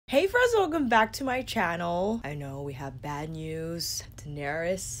Hey friends, welcome back to my channel. I know we have bad news.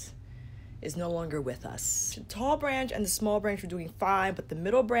 Daenerys is no longer with us. The tall branch and the small branch were doing fine, but the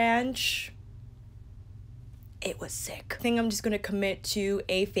middle branch, it was sick. I think I'm just gonna commit to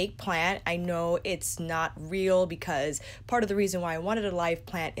a fake plant. I know it's not real because part of the reason why I wanted a live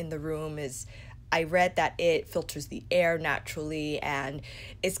plant in the room is I read that it filters the air naturally, and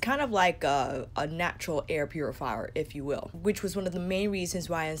it's kind of like a natural air purifier, if you will, which was one of the main reasons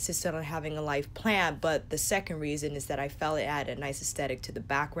why I insisted on having a live plant. But the second reason is that I felt it added a nice aesthetic to the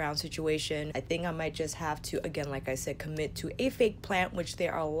background situation. I think I might just have to, again, like I said, commit to a fake plant, which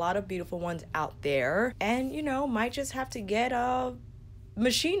there are a lot of beautiful ones out there, and you know, might just have to get a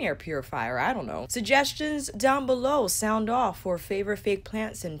machine air purifier. I don't know. Suggestions down below. Sound off for favorite fake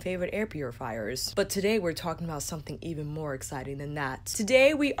plants and favorite air purifiers. But today we're talking about something even more exciting than that.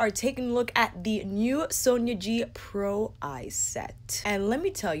 Today we are taking a look at the new Sonia G Pro eye set. And let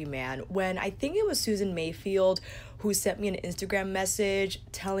me tell you, man, when I think it was Susan Mayfield who sent me an Instagram message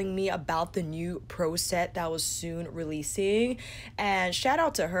telling me about the new Pro set that was soon releasing. And shout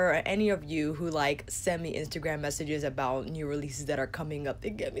out to her and any of you who like send me Instagram messages about new releases that are coming up.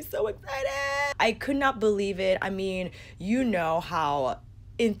 They get me so excited. I could not believe it. I mean, you know how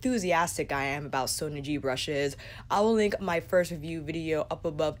enthusiastic I am about Sonia G Brushes. I will link my first review video up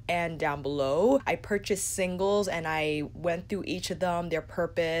above and down below. I purchased singles and I went through each of them, their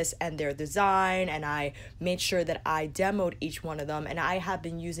purpose and their design, and I made sure that I demoed each one of them, and I have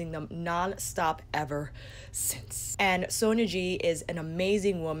been using them non-stop ever since. And Sonia G is an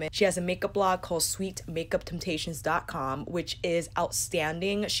amazing woman. She has a makeup blog called sweetmakeuptemptations.com, which is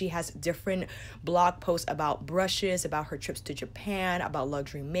outstanding. She has different blog posts about brushes, about her trips to Japan, about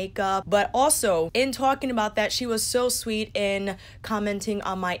luxury makeup. But also, in talking about that, she was so sweet in commenting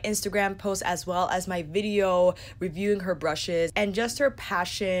on my Instagram post as well as my video reviewing her brushes, and just her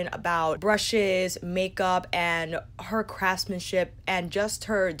passion about brushes, makeup, and her craftsmanship, and just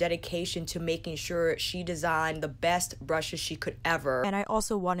her dedication to making sure she designed the best brushes she could ever. And I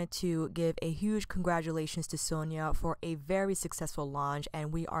also wanted to give a huge congratulations to Sonia for a very successful launch,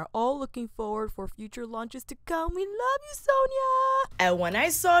 and we are all looking forward for future launches to come. We love you, Sonia! And when I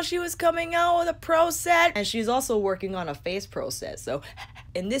saw she was coming out with a Pro set, and she's also working on a Face Pro set, so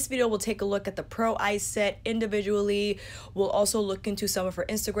in this video we'll take a look at the Pro eye set individually. We'll also look into some of her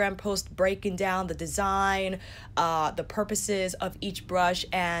Instagram posts breaking down the design, the purposes of each brush,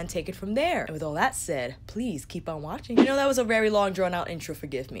 and take it from there. And with all that said, please keep on watching. You know, that was a very long drawn out intro,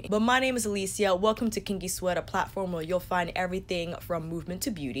 forgive me. But my name is Alicia. Welcome to Kinky Sweat, a platform where you'll find everything from movement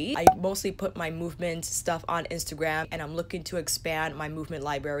to beauty. I mostly put my movement stuff on Instagram, and I'm looking to expand my movement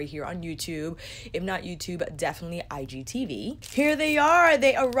library here on YouTube. If not YouTube, definitely IGTV. Here they are.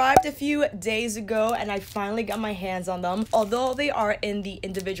 They arrived a few days ago, and I finally got my hands on them. Although they are in the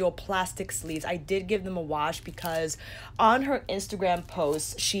individual plastic sleeves, I did give them a wash because on her Instagram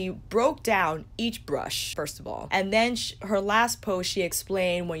post, she broke down each brush, first of all. And then her last post, she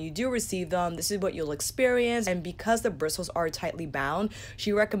explained when you do receive them, this is what you'll experience. And because the bristles are tightly bound,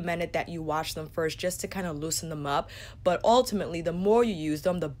 she recommended that you wash them first just to kind of loosen them up. But ultimately, the more you use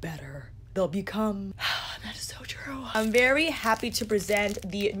them, the better they'll become. That is so true. I'm very happy to present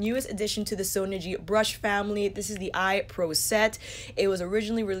the newest addition to the Sonia G brush family. This is the Eye Pro set. It was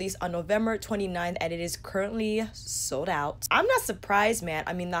originally released on November 29th, and it is currently sold out. I'm not surprised, man.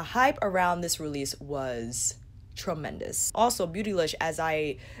 I mean, the hype around this release was tremendous. Also, Beautylish, as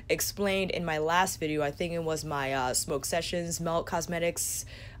I explained in my last video, I think it was my Smoke Sessions Melt Cosmetics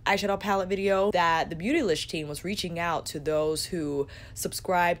eyeshadow palette video, that the Beautylish team was reaching out to those who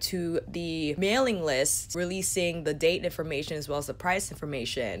subscribe to the mailing list, releasing the date information as well as the price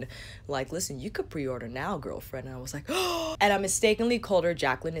information. Like, listen, you could pre-order now, girlfriend. And I was like, oh, and I mistakenly called her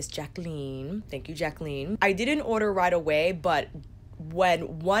Jacqueline. It's Jacqueline. Thank you, Jacqueline. I didn't order right away, but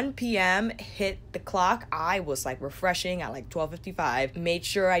when 1 p.m. hit the clock, I was like refreshing at like 12:55. Made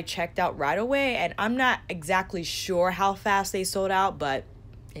sure I checked out right away, and I'm not exactly sure how fast they sold out, but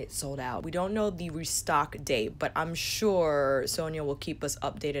it sold out. We don't know the restock date, but I'm sure Sonia will keep us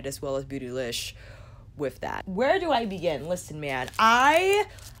updated as well as Beautylish with that. Where do I begin? Listen, man, I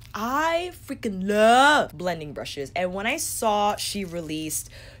freaking love blending brushes, and when I saw she released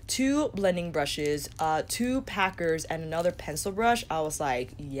 2 blending brushes, 2 packers, and another pencil brush, I was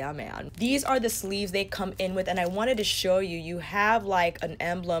like, yeah, man. These are the sleeves they come in with, and I wanted to show you. You have like an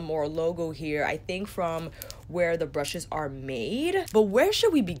emblem or a logo here, I think from where the brushes are made. But where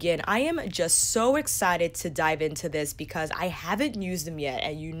should we begin? I am just so excited to dive into this because I haven't used them yet,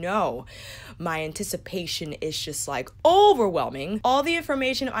 and you know my anticipation is just like overwhelming. All the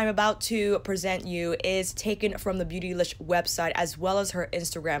information I'm about to present you is taken from the Beautylish website as well as her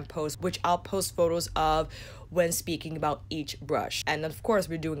Instagram post, which I'll post photos of when speaking about each brush. And of course,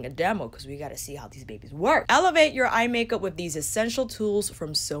 we're doing a demo because we gotta see how these babies work. Elevate your eye makeup with these essential tools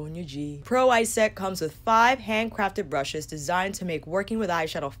from Sonia G. Pro Eye Set comes with 5 handcrafted brushes designed to make working with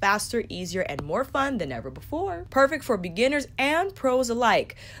eyeshadow faster, easier, and more fun than ever before. Perfect for beginners and pros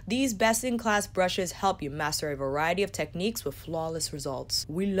alike. These best-in-class brushes help you master a variety of techniques with flawless results.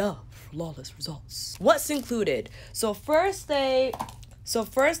 We love flawless results. What's included? So first they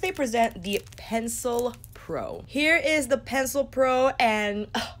present the Pencil Pro. Here is the Pencil Pro, and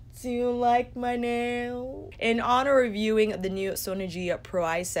do you like my nail? In honor of reviewing the new Sonia G Pro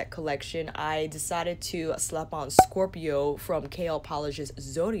Eye Set collection, I decided to slap on Scorpio from KL Polish's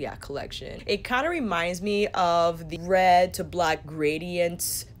Zodiac collection. It kind of reminds me of the red to black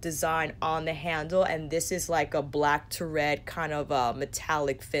gradient design on the handle, and this is like a black to red kind of a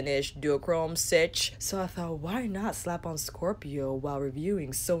metallic finish duochrome stitch. So I thought, why not slap on Scorpio while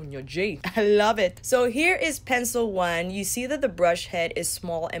reviewing Sonia G? I love it. So here is Pencil 1. You see that the brush head is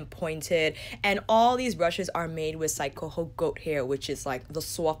small and pointed, and all these brushes are made with Saikoho goat hair, which is like the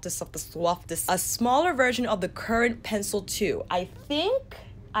softest of the softest. A smaller version of the current Pencil 2. I think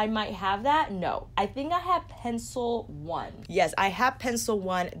I might have that. No, I think I have Pencil 1. Yes, I have Pencil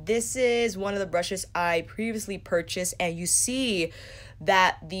 1. This is one of the brushes I previously purchased, and you see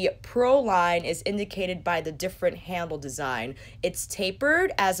that the Praline is indicated by the different handle design. It's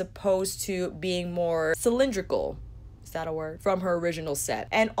tapered as opposed to being more cylindrical. Is that a word? From her original set.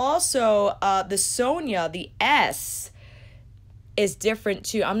 And also the Sonia, the S, is different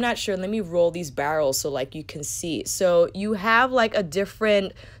too. I'm not sure. Let me roll these barrels so like you can see. So you have like a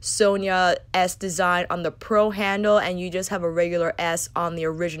different Sonia S design on the Pro handle, and you just have a regular S on the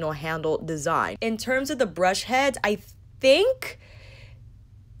original handle design. In terms of the brush heads, I think,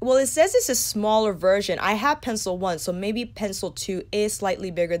 well, it says it's a smaller version. I have Pencil 1, so maybe Pencil 2 is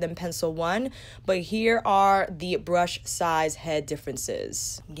slightly bigger than Pencil 1, but here are the brush size head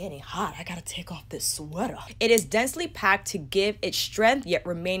differences. I'm getting hot. I gotta take off this sweater. It is densely packed to give it strength yet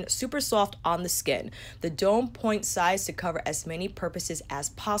remain super soft on the skin. The dome point size to cover as many purposes as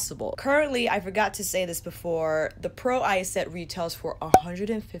possible. Currently, I forgot to say this before, the Pro Eye Set retails for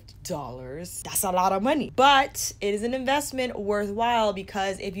 $150. That's a lot of money, but it is an investment worthwhile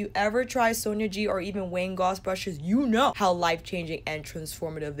because if you ever try Sonia G or even Wayne GOSS brushes, you know how life-changing and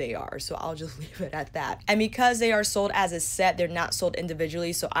transformative they are. So I'll just leave it at that. And because they are sold as a set, they're not sold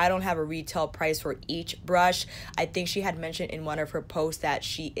individually, so I don't have a retail price for each brush. I think she had mentioned in one of her posts that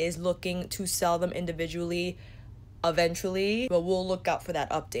she is looking to sell them individually eventually, but we'll look out for that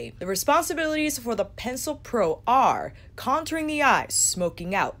update. The responsibilities for the Pencil Pro are contouring the eyes,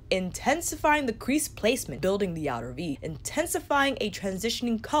 smoking out, intensifying the crease placement, building the outer V, intensifying a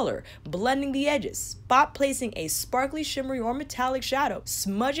transitioning color, blending the edges, spot placing a sparkly, shimmery, or metallic shadow,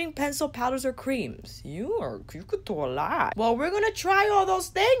 smudging pencil powders or creams. You could do a lot. Well, we're gonna try all those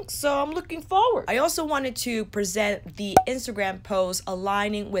things, so I'm looking forward. I also wanted to present the Instagram post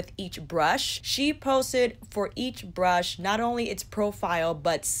aligning with each brush. She posted for each brush not only its profile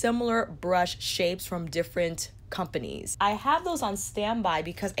but similar brush shapes from different companies. I have those on standby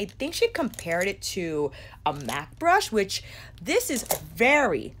because I think she compared it to a MAC brush, which this is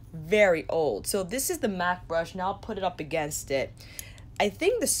very, very old. So this is the MAC brush, and I'll put it up against it. I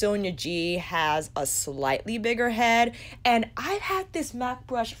think the Sonia G has a slightly bigger head, and I've had this MAC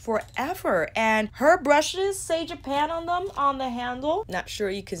brush forever, and her brushes say Japan on them on the handle. Not sure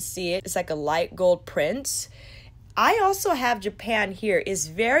you can see it. It's like a light gold print. I also have Japan here. It's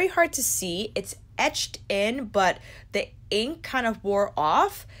very hard to see. It's etched in, but the ink kind of wore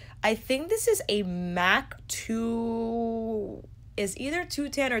off. I think this is a MAC 2, is either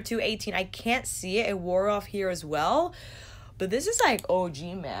 210 or 218. I can't see it. It wore off here as well. But this is like OG,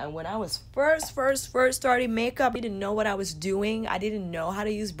 man. When I was first starting makeup, I didn't know what I was doing. I didn't know how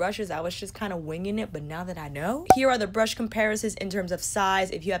to use brushes. I was just kind of winging it. But now that I know, here are the brush comparisons in terms of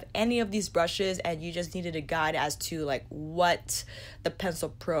size. If you have any of these brushes and you just needed a guide as to like what the Pencil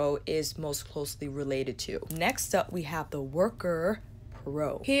Pro is most closely related to. Next up, we have the Worker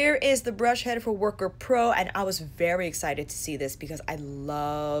Pro. Here is the brush head for Worker Pro, and I was very excited to see this because I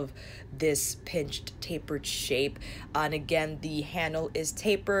love this pinched tapered shape. And again, the handle is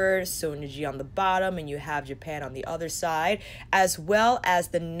tapered, Sonia G on the bottom, and you have Japan on the other side, as well as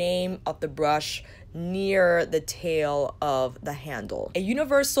the name of the brush near the tail of the handle. A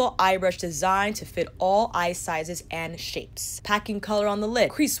universal eye brush designed to fit all eye sizes and shapes. Packing color on the lid,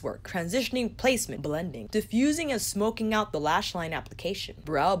 crease work, transitioning placement, blending, diffusing and smoking out the lash line application,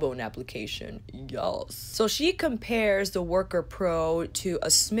 brow bone application, yes. So she compares the Worker Pro to a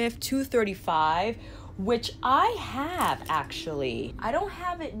Smith 235, which I have actually. I don't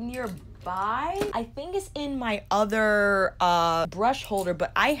have it nearby. I think it's in my other brush holder,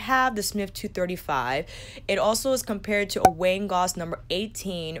 but I have the Smith 235. It also is compared to a Wayne Goss number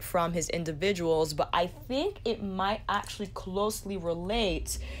 18 from his individuals, but I think it might actually closely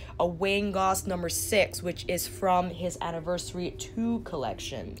relate a Wayne Goss number 6, which is from his Anniversary 2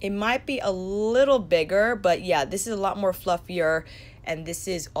 collection. It might be a little bigger, but yeah, this is a lot more fluffier, and this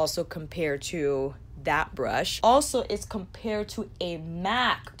is also compared to that brush. Also, it's compared to a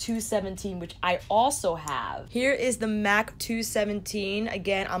MAC 217, which I also have. Here is the MAC 217.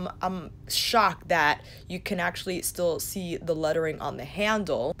 Again, I'm shocked that you can actually still see the lettering on the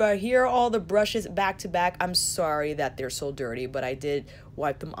handle. But here are all the brushes back to back. I'm sorry that they're so dirty, but I did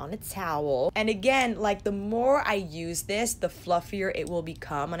wipe them on a towel. And again, like, the more I use this, the fluffier it will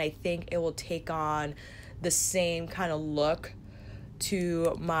become, and I think it will take on the same kind of look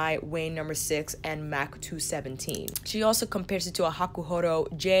to my Wayne number 6 and MAC 217. She also compares it to a Hakuhodo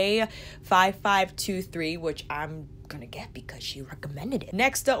J5523, which I'm gonna get because she recommended it.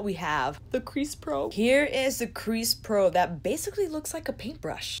 Next up, we have the Crease Pro. Here is the Crease Pro that basically looks like a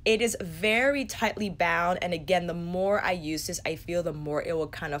paintbrush. It is very tightly bound, and again, the more I use this, I feel the more it will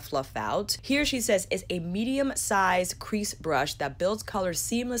kind of fluff out. Here she says it's a medium-sized crease brush that builds color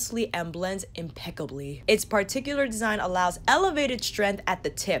seamlessly and blends impeccably. Its particular design allows elevated strength at the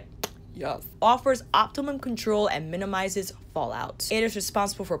tip. Yes. Offers optimum control and minimizes fallout. It is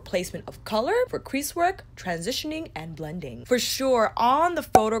responsible for placement of color, for crease work, transitioning, and blending. For sure, on the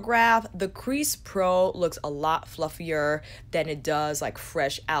photograph, the Crease Pro looks a lot fluffier than it does like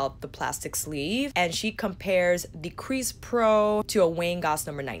fresh out the plastic sleeve. And she compares the Crease Pro to a Wayne Goss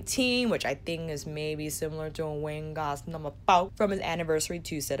number 19, which I think is maybe similar to a Wayne Goss number 4 from his Anniversary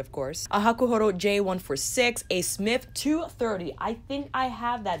 2 set, of course. A Hakuhodo J146, a Smith 230. I think I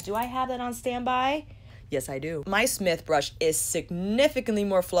have that. Do I have that on standby? Yes, I do. My Smith brush is significantly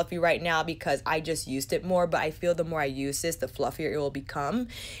more fluffy right now because I just used it more, but I feel the more I use this, the fluffier it will become.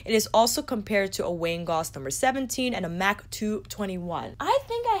 It is also compared to a Wayne Goss number 17 and a MAC 221. I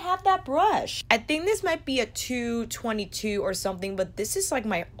think I have that brush. I think this might be a 222 or something, but this is like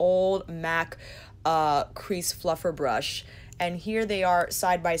my old MAC crease fluffer brush. And here they are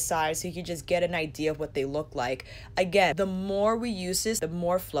side by side, so you can just get an idea of what they look like. Again, the more we use this, the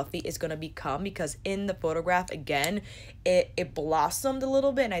more fluffy it's gonna become, because in the photograph, again, it blossomed a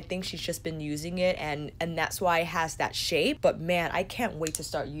little bit, and I think she's just been using it, and that's why it has that shape. But man, I can't wait to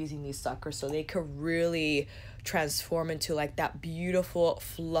start using these suckers so they could really transform into like that beautiful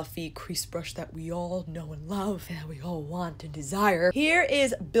fluffy crease brush that we all know and love and we all want and desire. Here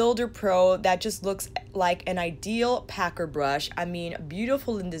is Builder Pro that just looks like an ideal packer brush. I mean,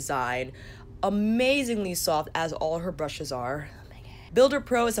 beautiful in design, amazingly soft as all her brushes are. Builder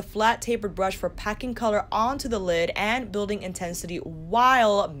Pro is a flat tapered brush for packing color onto the lid and building intensity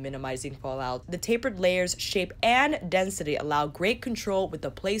while minimizing fallout. The tapered layers, shape, and density allow great control with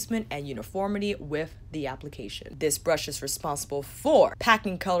the placement and uniformity with the application. This brush is responsible for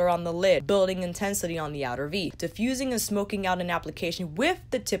packing color on the lid, building intensity on the outer V, diffusing and smoking out an application with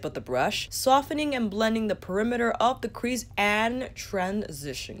the tip of the brush, softening and blending the perimeter of the crease, and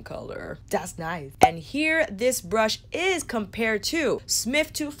transition color. That's nice. And here this brush is compared to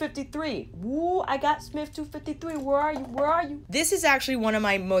Smith 253. Woo, I got Smith 253. Where are you? Where are you? This is actually one of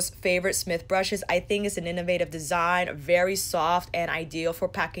my most favorite Smith brushes. I think it's an innovative design, very soft and ideal for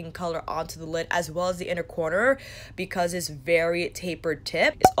packing color onto the lid as well as the inner corner because it's very tapered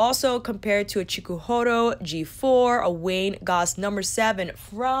tip. It's also compared to a Chikuhodo G4, a Wayne Goss number 7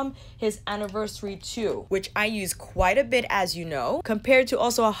 from his Anniversary 2, which I use quite a bit, as you know, compared to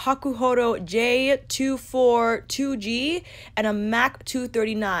also a Hakuhodo J242G and a MAC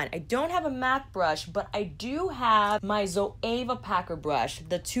 239. I don't have a MAC brush, but I do have my Zoeva packer brush,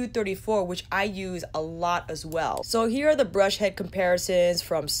 the 234, which I use a lot as well. So here are the brush head comparisons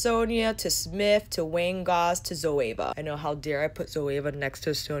from Sonia to Smith to Wayne Goss to Zoeva. I know, how dare I put Zoeva next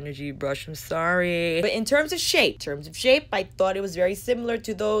to Sonia G Brush, I'm sorry. But in terms of shape, I thought it was very similar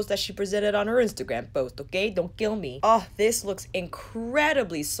to those that she presented on her Instagram post, okay? Don't kill me. Oh, this looks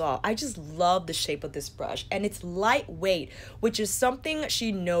incredibly soft. I just love the shape of this brush, and it's lightweight, which is something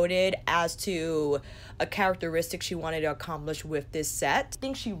she noted as to a characteristic she wanted to accomplish with this set. I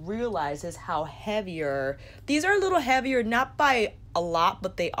think she realizes how heavier, these are a little heavier, not by a lot,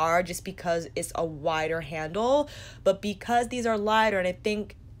 but they are, just because it's a wider handle, but because these are lighter, and I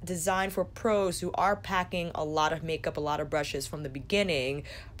think designed for pros who are packing a lot of makeup, a lot of brushes from the beginning,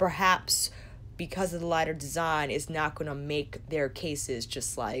 perhaps because of the lighter design, is not gonna make their cases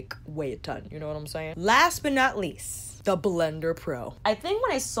just like weigh a ton. You know what I'm saying? Last but not least, the Blender Pro. I think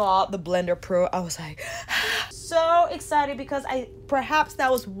when I saw the Blender Pro, I was like so excited, because perhaps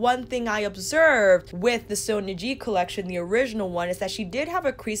that was one thing I observed with the Sonia G collection, the original one, is that she did have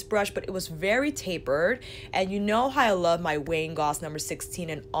a crease brush, but it was very tapered. And you know how I love my Wayne Goss number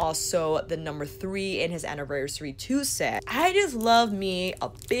 16 and also the number 3 in his Anniversary 2 set. I just love me a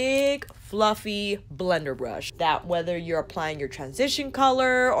big fluffy blender brush that, whether you're applying your transition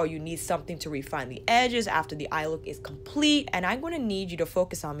color or you need something to refine the edges after the eye look is complete, and I'm going to need you to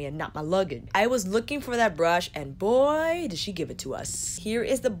focus on me and not my luggage. I was looking for that brush, and boy, did she give it to us. Here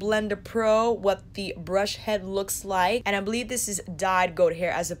is the Blender Pro, what the brush head looks like, and I believe this is dyed goat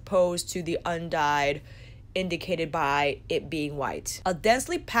hair as opposed to the undyed, indicated by it being white. A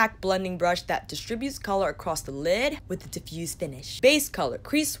densely packed blending brush that distributes color across the lid with a diffused finish. Base color,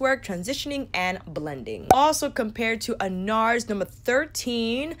 crease work, transitioning, and blending. Also compared to a NARS number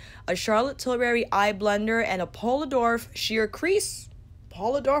 13, a Charlotte Tilbury eye blender, and a Polidorf sheer crease.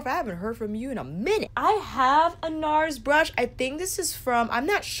 Polidorf, I haven't heard from you in a minute. I have a NARS brush. I think this is from, I'm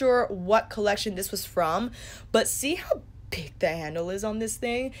not sure what collection this was from, but see how big the handle is on this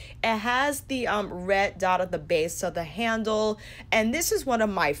thing. It has the red dot at the base of the handle, and this is one of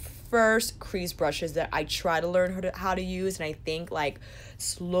my first crease brushes that I try to learn how to use, and I think like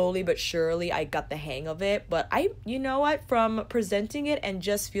slowly but surely I got the hang of it. But you know what, from presenting it and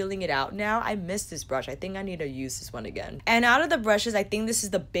just feeling it out now, I miss this brush. I think I need to use this one again. And out of the brushes, I think this is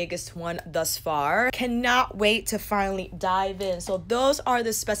the biggest one thus far. Cannot wait to finally dive in. So those are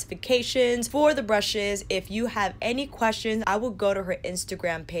the specifications for the brushes. If you have any questions, I will go to her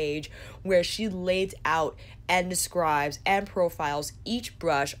Instagram page where she lays out and describes and profiles each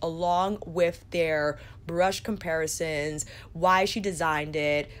brush along with their brush comparisons, why she designed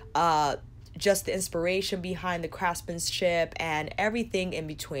it, just the inspiration behind the craftsmanship, and everything in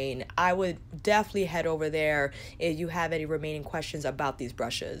between. I would definitely head over there if you have any remaining questions about these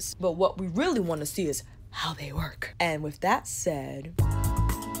brushes. But what we really want to see is how they work. And with that said,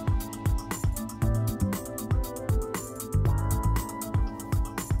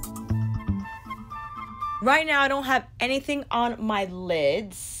 right now I don't have anything on my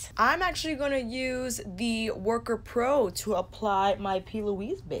lids. I'm actually going to use the Worker Pro to apply my P.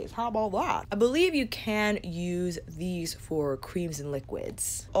 Louise base. How about that? I believe you can use these for creams and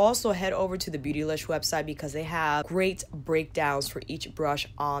liquids. Also head over to the Beautylish website because they have great breakdowns for each brush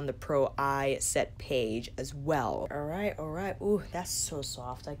on the Pro Eye set page as well. All right. Ooh, that's so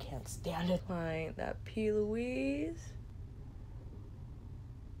soft. I can't stand it. Find that P. Louise.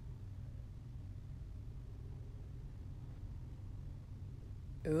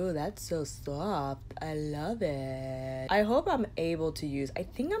 Ooh, that's so soft. I love it. I hope I'm able to use, I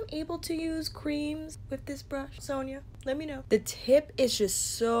think I'm able to use creams with this brush. Sonia, let me know. The tip is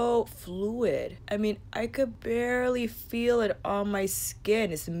just so fluid. I mean, I could barely feel it on my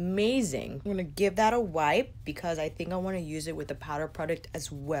skin. It's amazing. I'm gonna give that a wipe because I think I want to use it with the powder product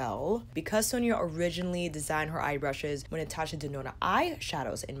as well. Because Sonia originally designed her eye brushes with Natasha Denona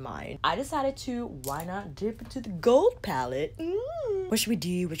eyeshadows in mind, I decided to, why not dip into the gold palette? What should we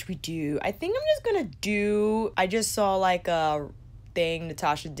do? I think I'm just gonna do, I just saw like a thing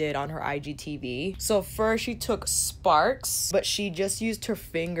Natasha did on her IGTV. So first she took Sparks, but she just used her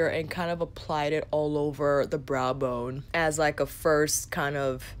finger and kind of applied it all over the brow bone as like a first kind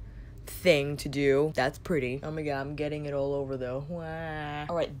of thing to do. That's pretty. Oh my god, I'm getting it all over though. Wow.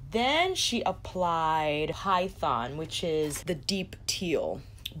 All right, then she applied Python, which is the deep teal.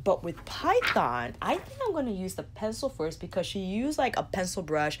 But with Python, I think I'm going to use the pencil first because she used like a pencil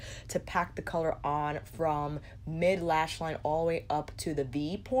brush to pack the color on from mid lash line all the way up to the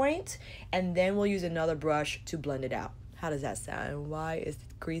V point. And then we'll use another brush to blend it out. How does that sound? Why is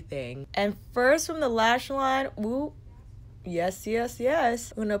it breathing? And first from the lash line, whoop. Yes.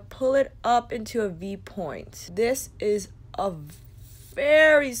 I'm going to pull it up into a V point. This is a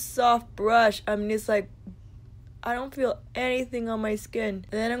very soft brush. I mean, it's like, I don't feel anything on my skin.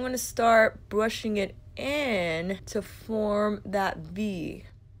 And then I'm going to start brushing it in to form that V.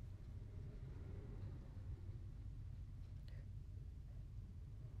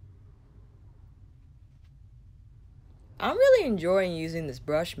 I'm really enjoying using this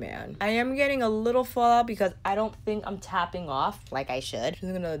brush, man. I am getting a little fallout because I don't think I'm tapping off like I should.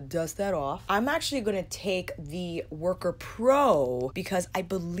 I'm gonna dust that off. I'm actually gonna take the Worker Pro because I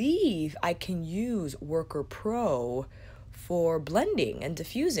believe I can use Worker Pro for blending and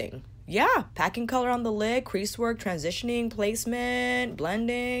diffusing. Yeah, packing color on the lid, crease work, transitioning, placement,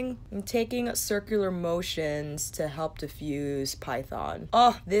 blending. I'm taking circular motions to help diffuse Python.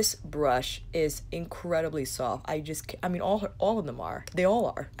 Oh, this brush is incredibly soft. I mean, all of them are. They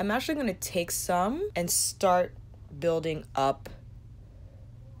all are. I'm actually gonna take some and start building up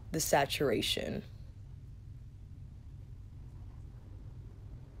the saturation.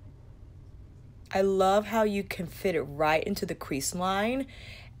 I love how you can fit it right into the crease line,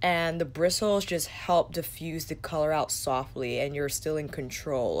 and the bristles just help diffuse the color out softly, and you're still in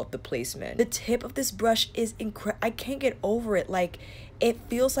control of the placement. The tip of this brush is incredible. I can't get over it. Like, it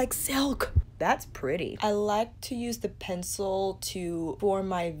feels like silk. That's pretty. I like to use the pencil to form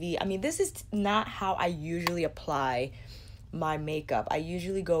my V. I mean, this is not how I usually apply my makeup. I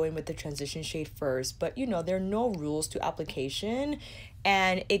usually go in with the transition shade first, but you know, there are no rules to application,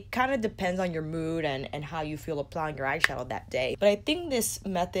 and it kind of depends on your mood and how you feel applying your eyeshadow that day. But I think this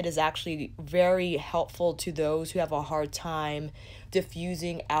method is actually very helpful to those who have a hard time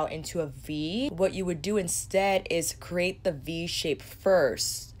diffusing out into a V. What you would do instead is create the V shape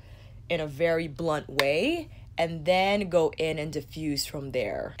first in a very blunt way, and then go in and diffuse from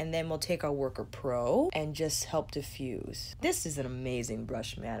there. And then we'll take our Worker Pro and just help diffuse. This is an amazing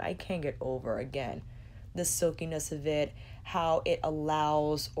brush, man. I can't get over, again, the silkiness of it, how it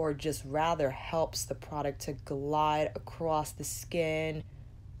allows, or just rather helps, the product to glide across the skin.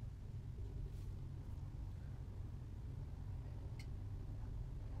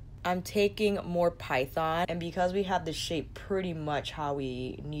 I'm taking more Python, and because we have the shape pretty much how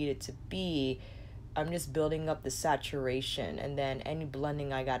we need it to be, I'm just building up the saturation, and then any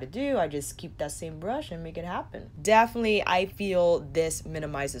blending I gotta do, I just keep that same brush and make it happen. Definitely, I feel this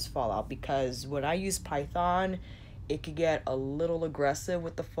minimizes fallout, because when I use Python, it could get a little aggressive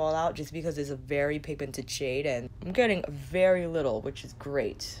with the fallout just because it's a very pigmented shade, and I'm getting very little, which is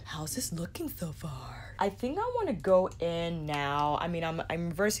great. How's this looking so far? I think I want to go in now. I mean, I'm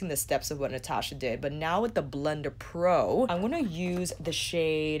reversing the steps of what Natasha did, but now with the Blender Pro, I'm going to use the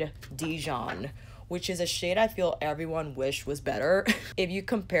shade Dijon, which is a shade I feel everyone wished was better. If you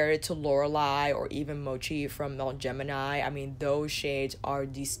compare it to Lorelei or even Mochi from Melt Gemini, I mean, those shades are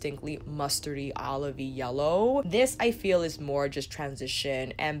distinctly mustardy, olivey yellow. This, I feel, is more just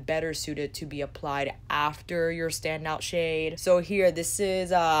transition and better suited to be applied after your standout shade. So here, this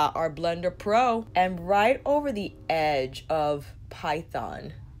is our Blender Pro. And right over the edge of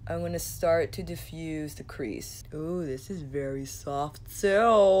Python, I'm going to start to diffuse the crease. Ooh, this is very soft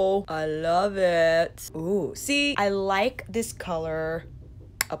too. I love it. Ooh, see, I like this color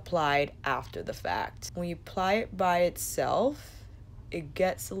applied after the fact. When you apply it by itself, it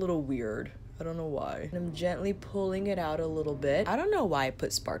gets a little weird. I don't know why. And I'm gently pulling it out a little bit. I don't know why I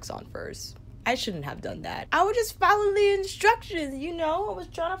put sparks on first. I shouldn't have done that. I would just follow the instructions, you know? I was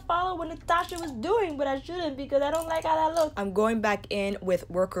trying to follow what Natasha was doing, but I shouldn't because I don't like how that looks. I'm going back in with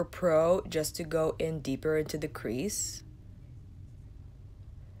Worker Pro just to go in deeper into the crease.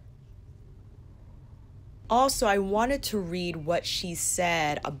 Also, I wanted to read what she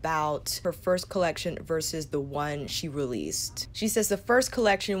said about her first collection versus the one she released. She says the first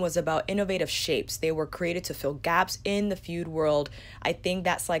collection was about innovative shapes. They were created to fill gaps in the feud world. I think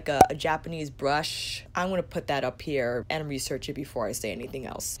that's like a Japanese brush. I'm gonna put that up here and research it before I say anything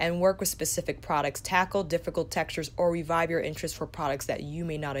else. And work with specific products, tackle difficult textures, or revive your interest for products that you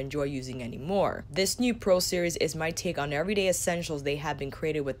may not enjoy using anymore. This new Pro series is my take on everyday essentials. They have been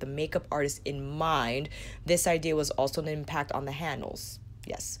created with the makeup artist in mind. This idea was also an impact on the handles.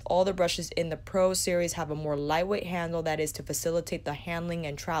 Yes, all the brushes in the Pro series have a more lightweight handle that is to facilitate the handling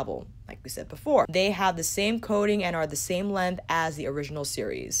and travel, like we said before. They have the same coating and are the same length as the original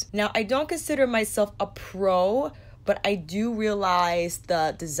series. Now, I don't consider myself a pro, but I do realize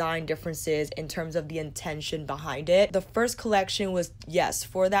the design differences in terms of the intention behind it. The first collection was, yes,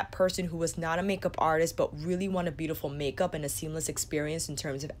 for that person who was not a makeup artist but really wanted beautiful makeup and a seamless experience in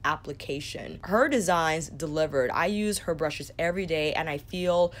terms of application. Her designs delivered. I use her brushes every day, and I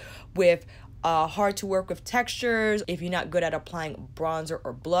feel with hard to work with textures, if you're not good at applying bronzer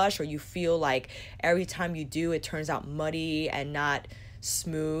or blush, or you feel like every time you do it turns out muddy and not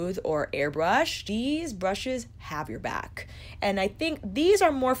smooth or airbrush, these brushes have your back. And I think these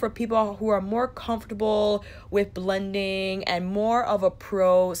are more for people who are more comfortable with blending and more of a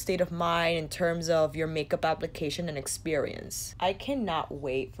pro state of mind in terms of your makeup application and experience. I cannot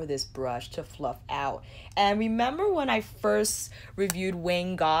wait for this brush to fluff out. And remember when I first reviewed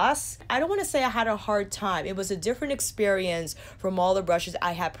Wayne Goss? I don't want to say I had a hard time. It was a different experience from all the brushes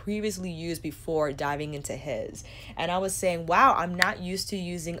I had previously used before diving into his. And I was saying, wow, I'm not used to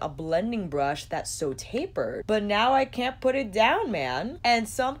using a blending brush that's so tapered. But now I can't put it down, man. And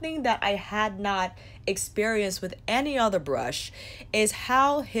something that I had not experienced with any other brush is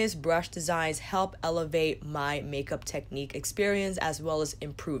how his brush designs help elevate my makeup technique experience as well as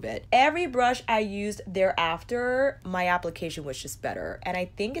improve it. Every brush I used thereafter, my application was just better. And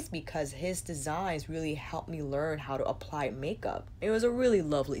I think it's because his designs really helped me learn how to apply makeup. It was a really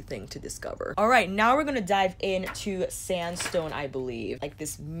lovely thing to discover. All right, now we're gonna dive into Sandstone, I believe, like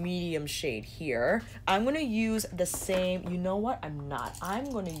this medium shade here. I'm gonna use the same, you know what? I'm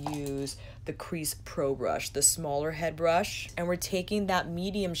gonna use the Crease Pro brush, the smaller head brush, and we're taking that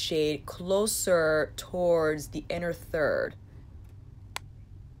medium shade closer towards the inner third.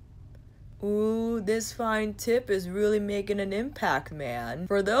 Ooh, this fine tip is really making an impact, man.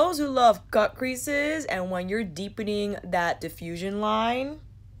 For those who love cut creases and when you're deepening that diffusion line,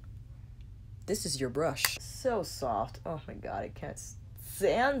 this is your brush. So soft. Oh my god, I can't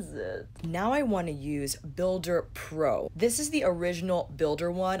stand it. Now I want to use Builder Pro. This is the original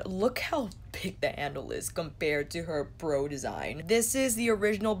Builder one. Look how big the handle is compared to her Pro design. This is the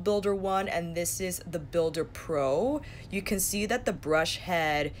original Builder one and this is the Builder Pro. You can see that the brush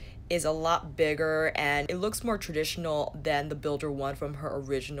head is a lot bigger and it looks more traditional than the Builder one from her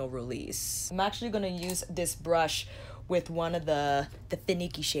original release. I'm actually gonna use this brush with one of the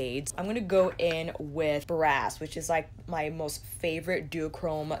finicky shades. I'm gonna go in with Brass, which is like my most favorite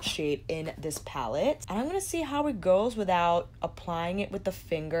duochrome shade in this palette. And I'm gonna see how it goes without applying it with the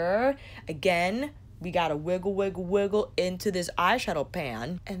finger. Again, we gotta wiggle, wiggle, wiggle into this eyeshadow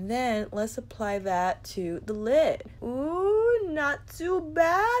pan. And then let's apply that to the lid. Ooh, not too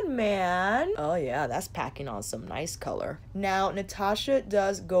bad, man. Oh yeah, that's packing on some nice color. Now, Natasha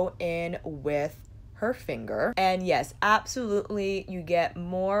does go in with her finger. And yes, absolutely, you get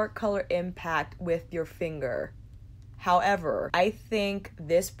more color impact with your finger. However, I think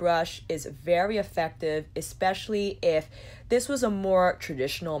this brush is very effective, especially if this was a more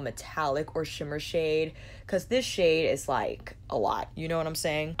traditional metallic or shimmer shade, because this shade is like a lot, you know what I'm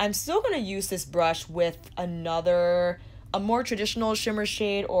saying? I'm still gonna use this brush with a more traditional shimmer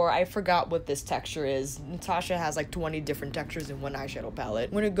shade, or I forgot what this texture is. Natasha has like 20 different textures in one eyeshadow palette.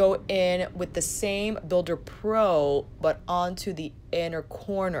 I'm gonna go in with the same Builder Pro, but onto the inner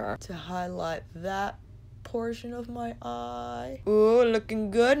corner to highlight that portion of my eye. Ooh, looking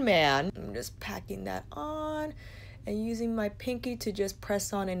good, man. I'm just packing that on and using my pinky to just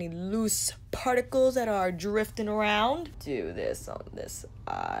press on any loose particles that are drifting around. Do this on this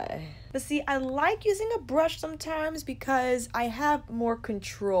eye. But see, I like using a brush sometimes because I have more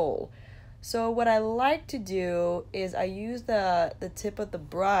control. So what I like to do is I use the tip of the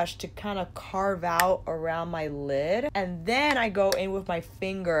brush to kind of carve out around my lid. And then I go in with my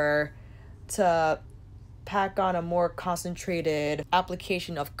finger to pack on a more concentrated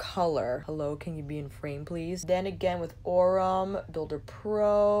application of color. Hello, can you be in frame, please? Then again with Aurum, Builder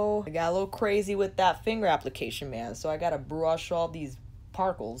Pro. I got a little crazy with that finger application, man. So I gotta brush all these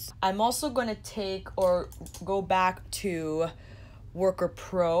particles. I'm also gonna take or go back to Worker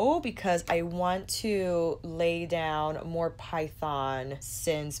Pro because I want to lay down more Python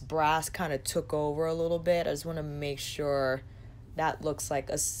since Brass kind of took over a little bit. I just want to make sure that looks like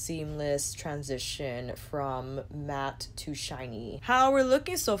a seamless transition from matte to shiny. How we're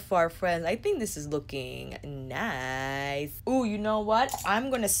looking so far, friends? I think this is looking nice. Ooh, you know what?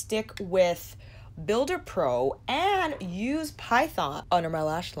 I'm gonna stick with Builder Pro and use Python under my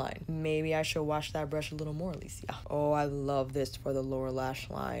lash line. Maybe I should wash that brush a little more, Alicia. Oh, I love this for the lower lash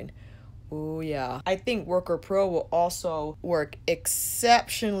line. Oh yeah. I think Worker Pro will also work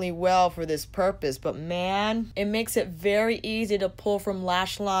exceptionally well for this purpose, but man, it makes it very easy to pull from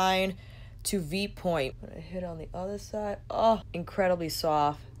lash line to V-point. I'm gonna hit on the other side. Oh, incredibly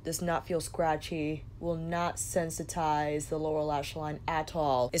soft. Does not feel scratchy, will not sensitize the lower lash line at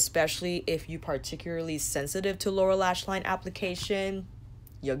all, especially if you're particularly sensitive to lower lash line application.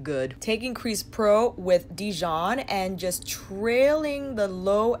 You're good. Taking Crease Pro with Dijon and just trailing the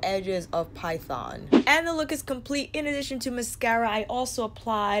low edges of Python. And the look is complete. In addition to mascara, I also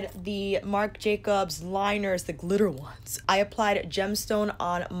applied the Marc Jacobs liners, the glitter ones. I applied Gemstone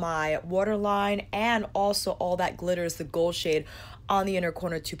on my waterline and also all that glitters, the gold shade, on the inner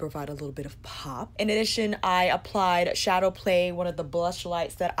corner to provide a little bit of pop. In addition, I applied Shadowplay, one of the blush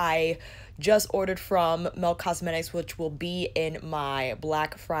lights that I just ordered from Mel Cosmetics, which will be in my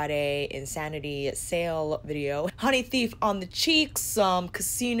Black Friday Insanity sale video. Honey Thief on the cheeks, some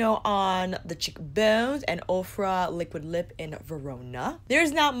Casino on the cheekbones, and Ofra liquid lip in Verona.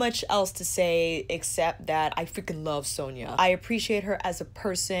 There's not much else to say except that I freaking love Sonia. I appreciate her as a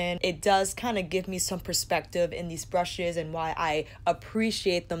person. It does kind of give me some perspective in these brushes and why I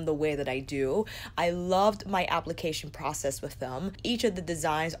appreciate them the way that I do. I loved my application process with them. Each of the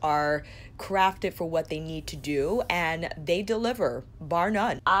designs are crafted for what they need to do, and they deliver, bar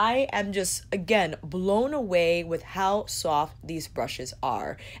none. I am just, again, blown away with how soft these brushes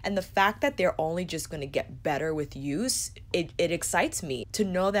are, and the fact that they're only just going to get better with use. It excites me to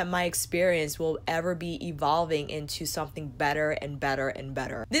know that my experience will ever be evolving into something better and better and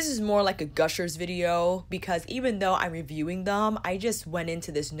better. This is more like a Gushers video, because even though I'm reviewing them, I just went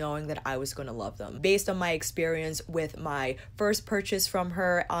into this knowing that I was going to love them. Based on my experience with my first purchase from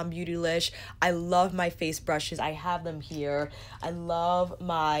her on Beautylish, I love my face brushes. I have them here. I love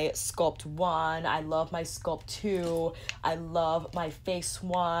my Sculpt 1. I love my Sculpt 2. I love my Face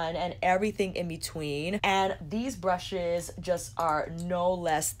 1 and everything in between. And these brushes just are no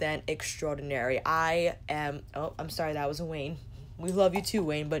less than extraordinary. I am, oh, I'm sorry, that was Wayne. We love you too,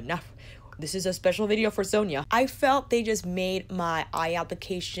 Wayne, but not. This is a special video for Sonia. I felt they just made my eye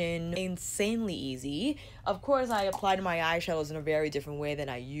application insanely easy. Of course, I applied my eyeshadows in a very different way than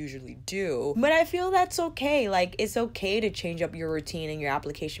I usually do, but I feel that's okay. Like, it's okay to change up your routine and your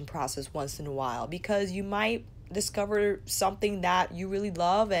application process once in a while, because you might discover something that you really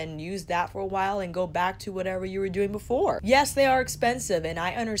love and use that for a while and go back to whatever you were doing before. Yes, they are expensive, and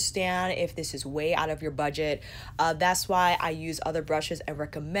I understand if this is way out of your budget. That's why I use other brushes and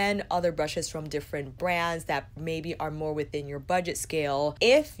recommend other brushes from different brands that maybe are more within your budget scale.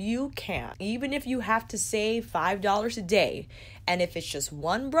 If you can, even if you have to save $5 a day, and if it's just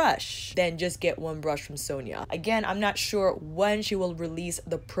one brush, then just get one brush from Sonia. Again, I'm not sure when she will release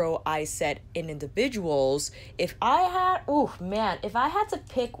the Pro Eye Set in individuals. If I had to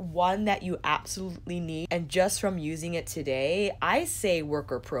pick one that you absolutely need, and just from using it today, I say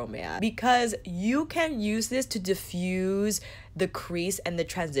Worker Pro, man, because you can use this to diffuse the crease and the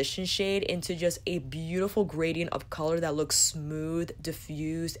transition shade into just a beautiful gradient of color that looks smooth,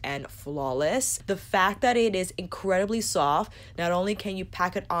 diffused, and flawless. The fact that it is incredibly soft, not only can you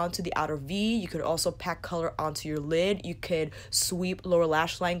pack it onto the outer V, you could also pack color onto your lid. You could sweep lower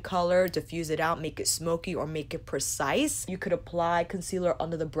lash line color, diffuse it out, make it smoky, or make it precise. You could apply concealer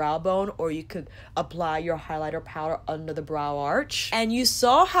under the brow bone, or you could apply your highlighter powder under the brow arch. And you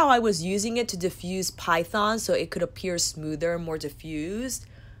saw how I was using it to diffuse Python so it could appear smoother, more diffused.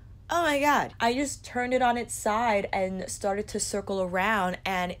 Oh my god, I just turned it on its side and started to circle around,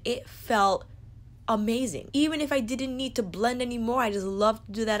 and it felt amazing. Even if I didn't need to blend anymore, I just love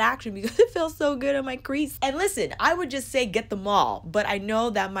to do that action because it feels so good on my crease. And listen, I would just say get them all, but I know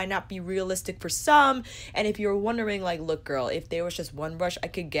that might not be realistic for some. And if you're wondering, like, look girl, if there was just one brush I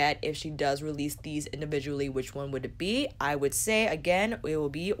could get, if she does release these individually, which one would it be? I would say, again, it will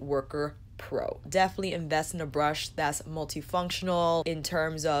be Worker Pro. Definitely invest in a brush that's multifunctional in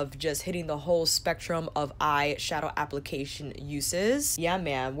terms of just hitting the whole spectrum of eye shadow application uses. Yeah,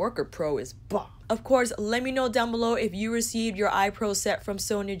 man, Worker Pro is bomb. Of course, let me know down below if you received your eye pro set from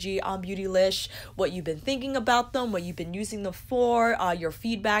Sonia G on Beautylish, what you've been thinking about them, what you've been using them for, your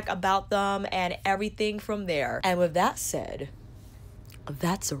feedback about them, and everything from there. And with that said,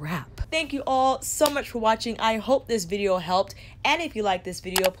 that's a wrap. Thank you all so much for watching. I hope this video helped, and if you like this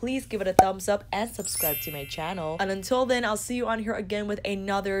video, please give it a thumbs up and subscribe to my channel. And until then, I'll see you on here again with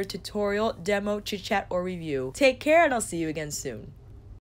another tutorial, demo, chit chat, or review. Take care, and I'll see you again soon.